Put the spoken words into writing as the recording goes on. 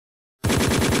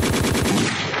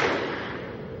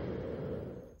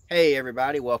Hey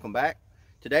everybody, welcome back.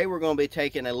 Today we're going to be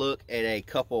taking a look at a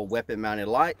couple weapon mounted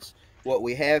lights. What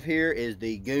we have here is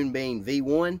the Goonbeam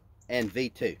V1 and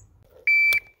V2.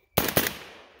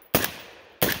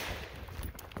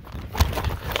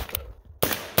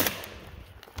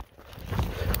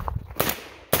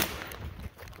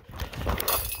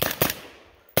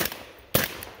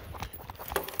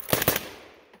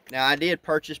 Now I did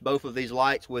purchase both of these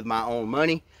lights with my own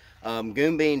money.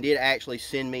 Goonbeam did actually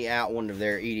send me out one of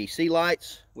their EDC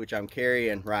lights, which I'm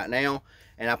carrying right now,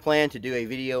 and I plan to do a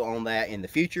video on that in the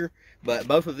future. But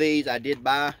both of these I did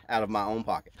buy out of my own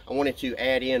pocket. I wanted to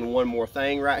add in one more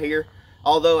thing right here.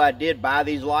 Although I did buy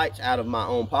these lights out of my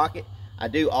own pocket, I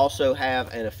do also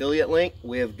have an affiliate link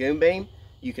with Goonbeam.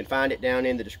 You can find it down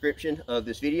in the description of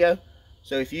this video.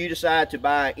 So if you decide to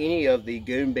buy any of the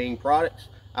Goonbeam products,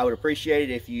 I would appreciate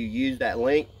it if you use that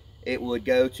link. It would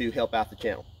go to help out the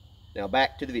channel. Now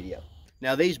back to the video.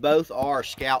 Now these both are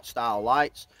scout style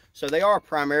lights, so they are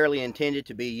primarily intended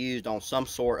to be used on some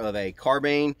sort of a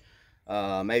carbine,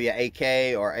 maybe an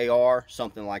AK or AR,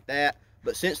 something like that.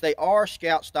 But since they are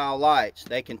scout style lights,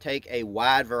 they can take a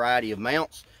wide variety of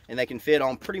mounts and they can fit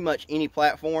on pretty much any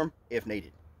platform if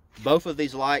needed. Both of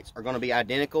these lights are going to be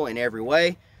identical in every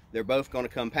way. They're both going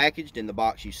to come packaged in the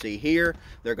box you see here.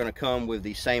 They're going to come with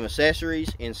the same accessories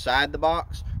inside the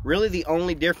box. Really the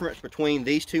only difference between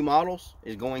these two models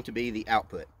is going to be the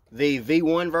output. The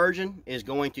V1 version is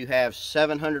going to have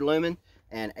 700 lumen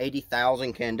and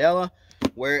 80,000 candela,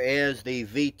 whereas the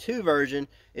V2 version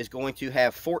is going to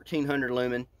have 1400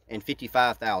 lumen and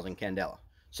 55,000 candela.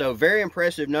 So very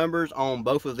impressive numbers on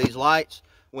both of these lights.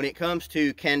 When it comes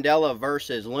to candela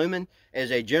versus lumen,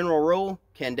 as a general rule,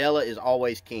 candela is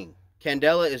always king.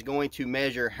 Candela is going to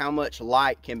measure how much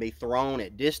light can be thrown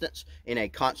at distance in a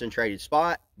concentrated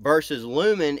spot, versus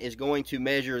lumen is going to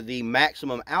measure the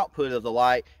maximum output of the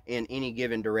light in any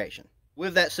given direction.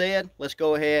 With that said, let's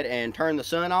go ahead and turn the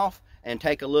sun off and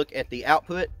take a look at the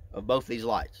output of both these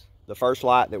lights. The first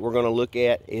light that we're going to look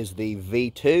at is the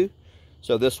V2.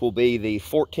 So this will be the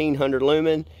 1400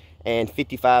 lumen and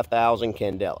 55,000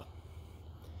 candela.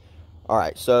 All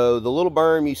right, so the little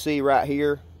berm you see right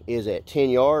here is at 10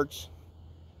 yards.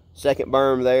 Second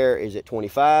berm there is at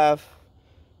 25.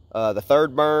 The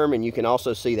third berm, and you can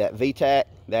also see that VTAC,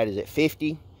 that is at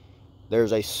 50.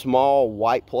 There's a small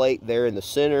white plate there in the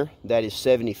center, that is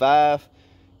 75.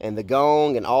 And the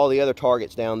gong and all the other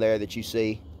targets down there that you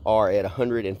see are at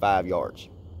 105 yards.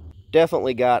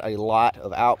 Definitely got a lot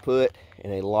of output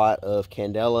and a lot of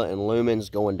candela and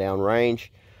lumens going down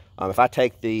range. If I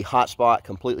take the hotspot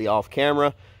completely off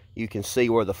camera, you can see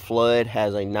where the flood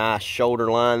has a nice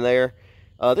shoulder line there.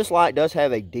 This light does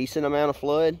have a decent amount of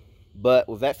flood, but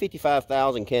with that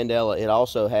 55,000 candela, it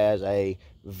also has a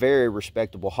very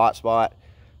respectable hotspot.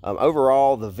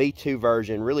 Overall, the V2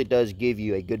 version really does give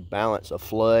you a good balance of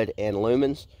flood and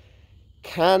lumens.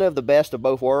 Kind of the best of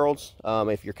both worlds.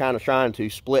 If you're kind of trying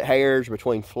to split hairs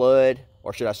between flood,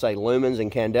 or should I say lumens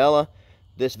and candela,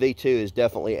 this V2 is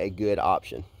definitely a good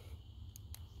option.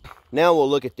 Now we'll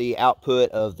look at the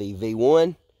output of the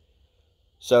V1.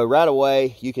 So right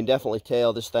away, you can definitely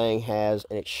tell this thing has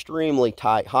an extremely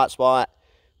tight hotspot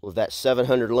with that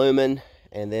 700 lumen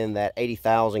and then that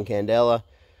 80,000 candela.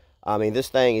 I mean, this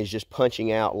thing is just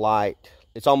punching out light.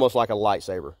 It's almost like a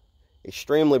lightsaber.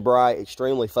 Extremely bright,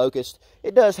 extremely focused.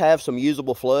 It does have some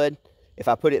usable flood. If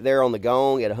I put it there on the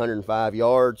gong at 105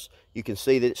 yards, you can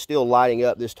see that it's still lighting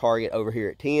up this target over here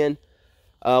at 10.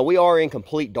 We are in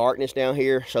complete darkness down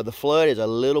here, so the flood is a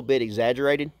little bit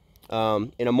exaggerated.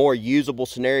 In a more usable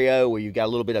scenario where you've got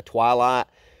a little bit of twilight,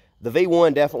 the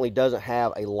V1 definitely doesn't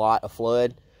have a lot of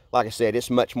flood. Like I said,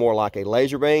 it's much more like a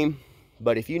laser beam.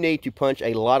 But if you need to punch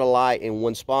a lot of light in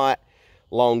one spot,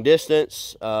 long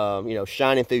distance, you know,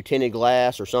 shining through tinted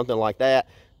glass or something like that,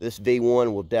 this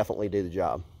V1 will definitely do the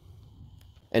job.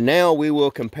 And now we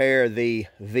will compare the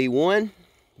V1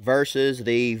 versus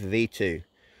the V2.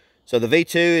 So the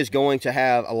V2 is going to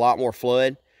have a lot more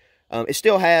flood. It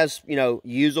still has, you know,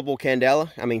 usable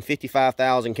candela. I mean,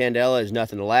 55,000 candela is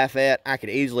nothing to laugh at. I could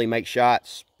easily make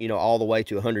shots, you know, all the way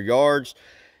to 100 yards.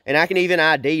 And I can even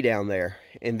ID down there.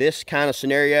 In this kind of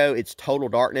scenario, it's total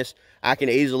darkness. I can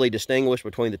easily distinguish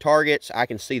between the targets. I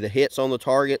can see the hits on the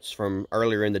targets from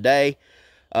earlier in the day.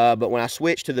 But when I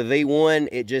switch to the V1,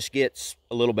 it just gets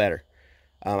a little better.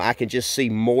 I can just see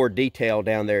more detail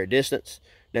down there at distance.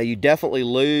 Now, you definitely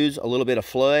lose a little bit of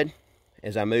flood.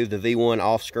 As I move the V1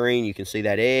 off screen, you can see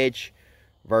that edge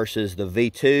versus the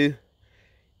V2.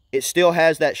 It still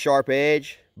has that sharp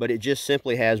edge, but it just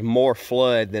simply has more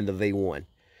flood than the V1.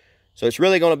 So it's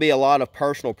really going to be a lot of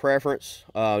personal preference,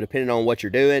 depending on what you're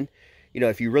doing. You know,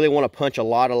 if you really want to punch a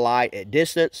lot of light at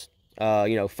distance,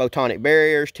 you know, photonic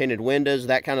barriers, tinted windows,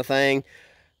 that kind of thing,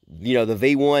 you know, the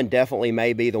V1 definitely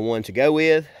may be the one to go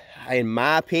with. In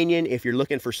my opinion, if you're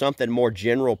looking for something more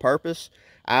general purpose,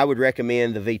 I would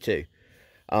recommend the V2.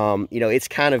 You know, it's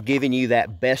kind of giving you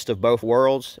that best of both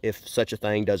worlds, if such a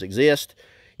thing does exist.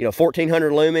 You know,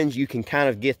 1400 lumens, you can kind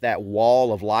of get that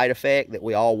wall of light effect that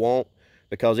we all want,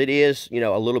 because it is, you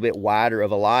know, a little bit wider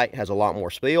of a light, has a lot more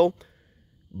spill.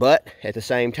 But at the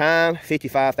same time,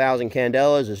 55,000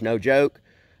 candelas is no joke.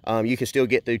 You can still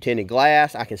get through tinted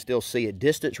glass. I can still see at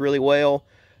distance really well.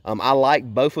 I like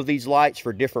both of these lights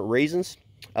for different reasons.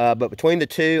 But between the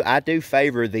two, I do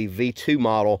favor the V2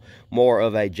 model, more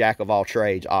of a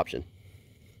jack-of-all-trades option.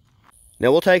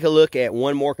 Now we'll take a look at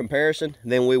one more comparison,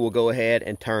 then we will go ahead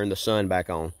and turn the sun back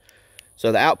on.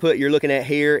 So the output you're looking at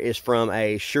here is from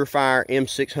a Surefire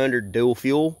M600 dual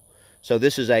fuel. So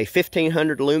this is a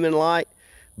 1500 lumen light,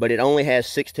 but it only has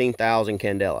 16,000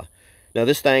 candela. Now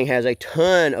this thing has a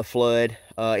ton of flood.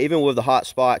 Even with the hot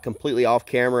spot completely off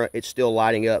camera, it's still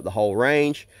lighting up the whole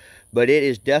range, but it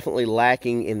is definitely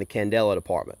lacking in the candela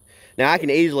department. Now I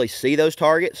can easily see those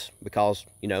targets because,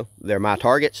 you know, they're my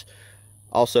targets.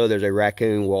 Also, there's a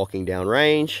raccoon walking down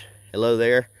range. Hello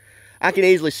there. I can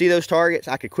easily see those targets.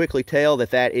 I could quickly tell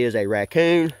that that is a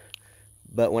raccoon.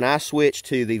 But when I switch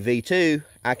to the V2,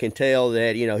 I can tell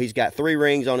that, you know, he's got 3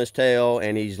 rings on his tail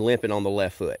and he's limping on the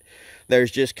left foot.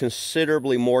 There's just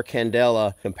considerably more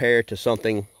candela compared to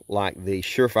something like the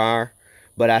Surefire.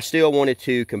 But I still wanted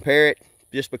to compare it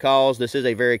just because this is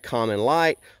a very common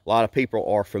light. A lot of people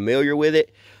are familiar with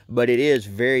it, but it is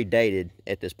very dated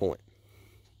at this point.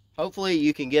 Hopefully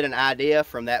you can get an idea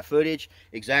from that footage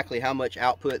exactly how much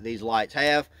output these lights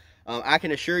have. I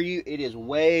can assure you it is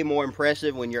way more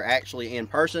impressive when you're actually in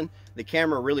person. The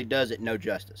camera really does it no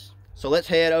justice. So let's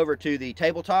head over to the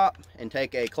tabletop and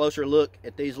take a closer look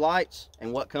at these lights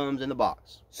and what comes in the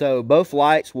box. So both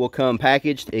lights will come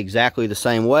packaged exactly the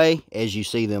same way as you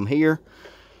see them here.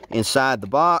 Inside the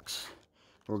box,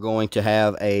 we're going to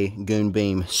have a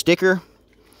Goonbeam sticker.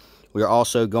 We're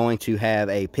also going to have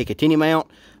a Picatinny mount.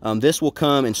 This will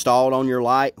come installed on your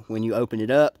light when you open it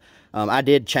up. I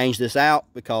did change this out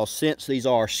because since these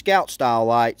are Scout style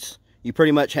lights, you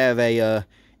pretty much have a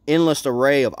endless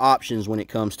array of options when it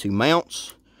comes to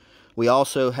mounts. We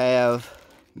also have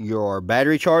your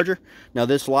battery charger. Now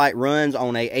this light runs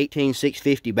on a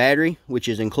 18650 battery, which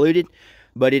is included,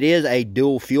 but it is a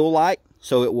dual fuel light,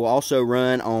 so it will also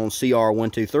run on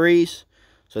CR123s.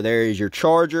 So there is your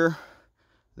charger.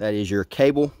 That is your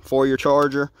cable for your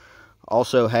charger.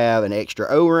 Also have an extra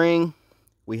O-ring.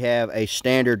 We have a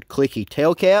standard clicky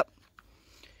tail cap,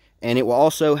 and it will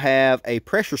also have a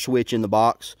pressure switch in the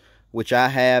box, which I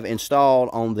have installed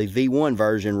on the V1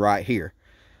 version right here.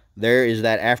 There is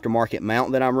that aftermarket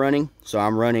mount that I'm running. So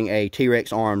I'm running a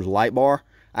Trex Arms light bar.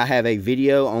 I have a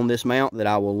video on this mount that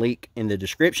I will link in the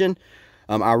description.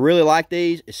 I really like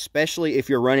these, especially if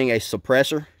you're running a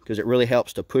suppressor, because it really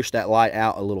helps to push that light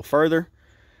out a little further.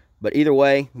 But either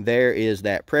way, there is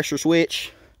that pressure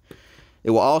switch.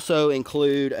 It will also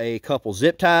include a couple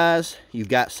zip ties. You've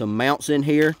got some mounts in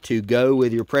here to go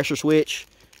with your pressure switch.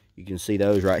 You can see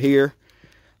those right here.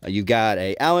 You've got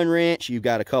a Allen wrench. You've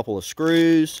got a couple of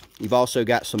screws. You've also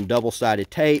got some double-sided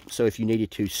tape, so if you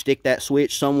needed to stick that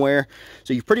switch somewhere.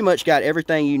 So you've pretty much got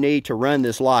everything you need to run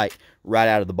this light right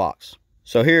out of the box.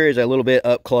 So here is a little bit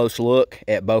up close look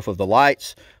at both of the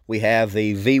lights. We have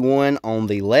the V1 on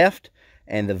the left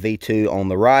and the V2 on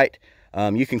the right.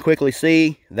 You can quickly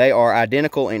see they are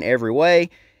identical in every way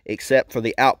except for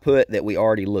the output that we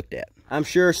already looked at. I'm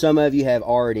sure some of you have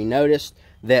already noticed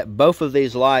that both of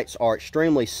these lights are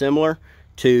extremely similar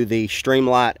to the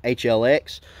Streamlight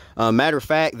HLX. Matter of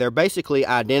fact, they're basically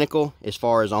identical as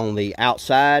far as on the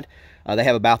outside. They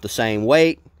have about the same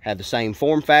weight, have the same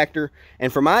form factor,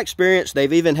 and from my experience,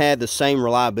 they've even had the same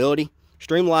reliability.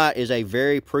 Streamlight is a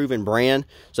very proven brand,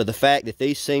 so the fact that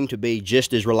these seem to be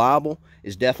just as reliable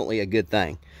is definitely a good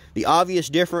thing. The obvious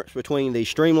difference between the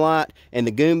Streamlight and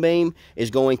the Goonbeam is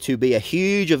going to be a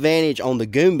huge advantage on the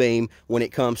Goonbeam when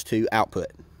it comes to output.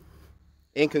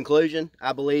 In conclusion,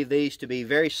 I believe these to be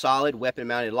very solid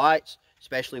weapon-mounted lights,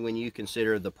 especially when you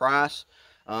consider the price.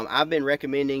 I've been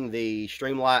recommending the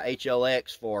Streamlight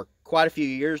HLX for quite a few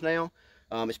years now,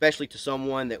 especially to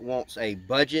someone that wants a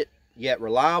budget yet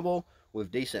reliable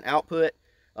with decent output.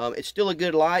 It's still a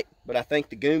good light, but I think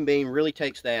the Goonbeam really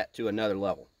takes that to another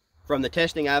level. From the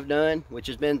testing I've done, which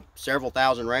has been several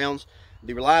thousand rounds,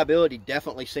 the reliability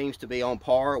definitely seems to be on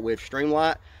par with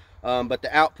Streamlight, but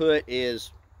the output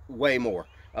is way more.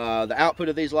 The output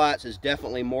of these lights is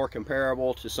definitely more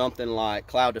comparable to something like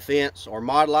Cloud Defense or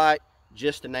Modlite,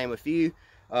 just to name a few,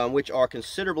 which are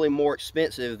considerably more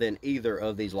expensive than either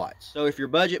of these lights. So if you're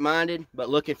budget minded but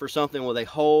looking for something with a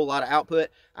whole lot of output,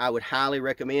 I would highly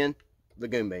recommend the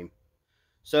Goonbeam.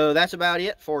 So that's about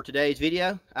it for today's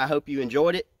video. I hope you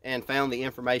enjoyed it and found the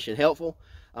information helpful.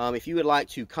 If you would like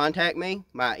to contact me,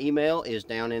 my email is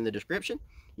down in the description.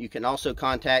 You can also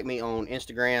contact me on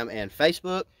Instagram and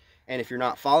Facebook. And if you're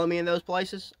not following me in those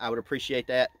places, I would appreciate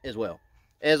that as well.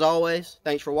 As always,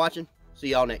 thanks for watching. See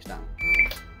y'all next time.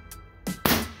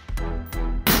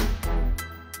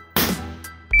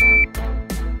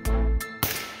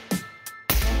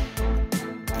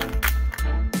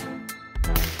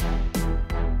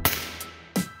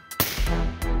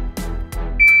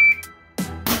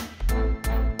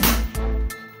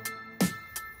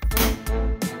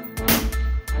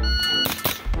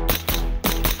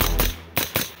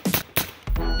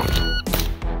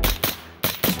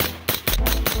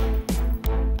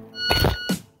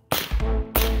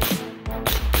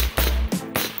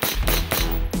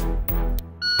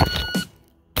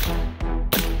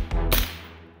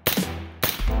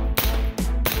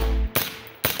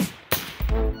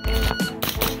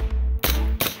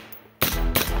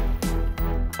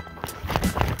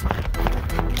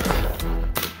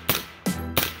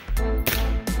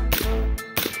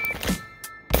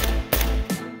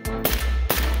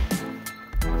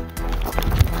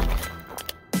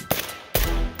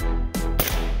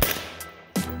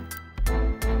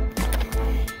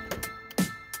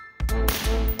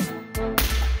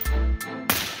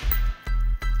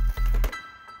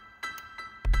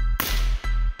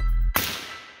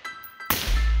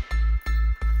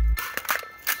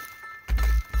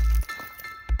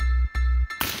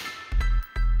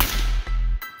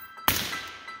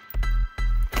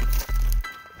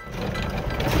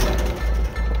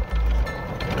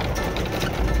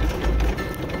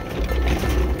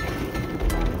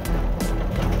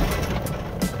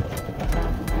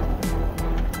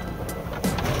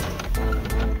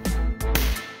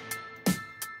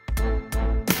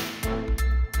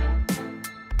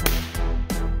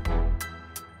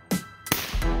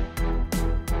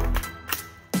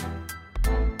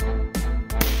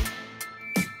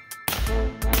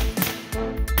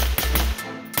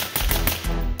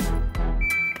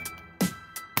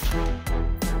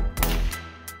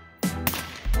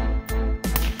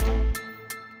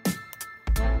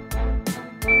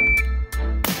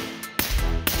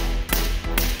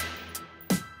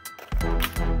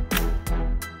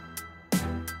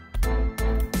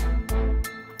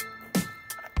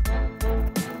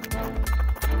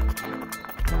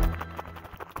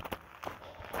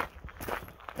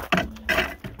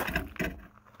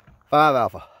 Five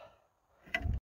Alpha.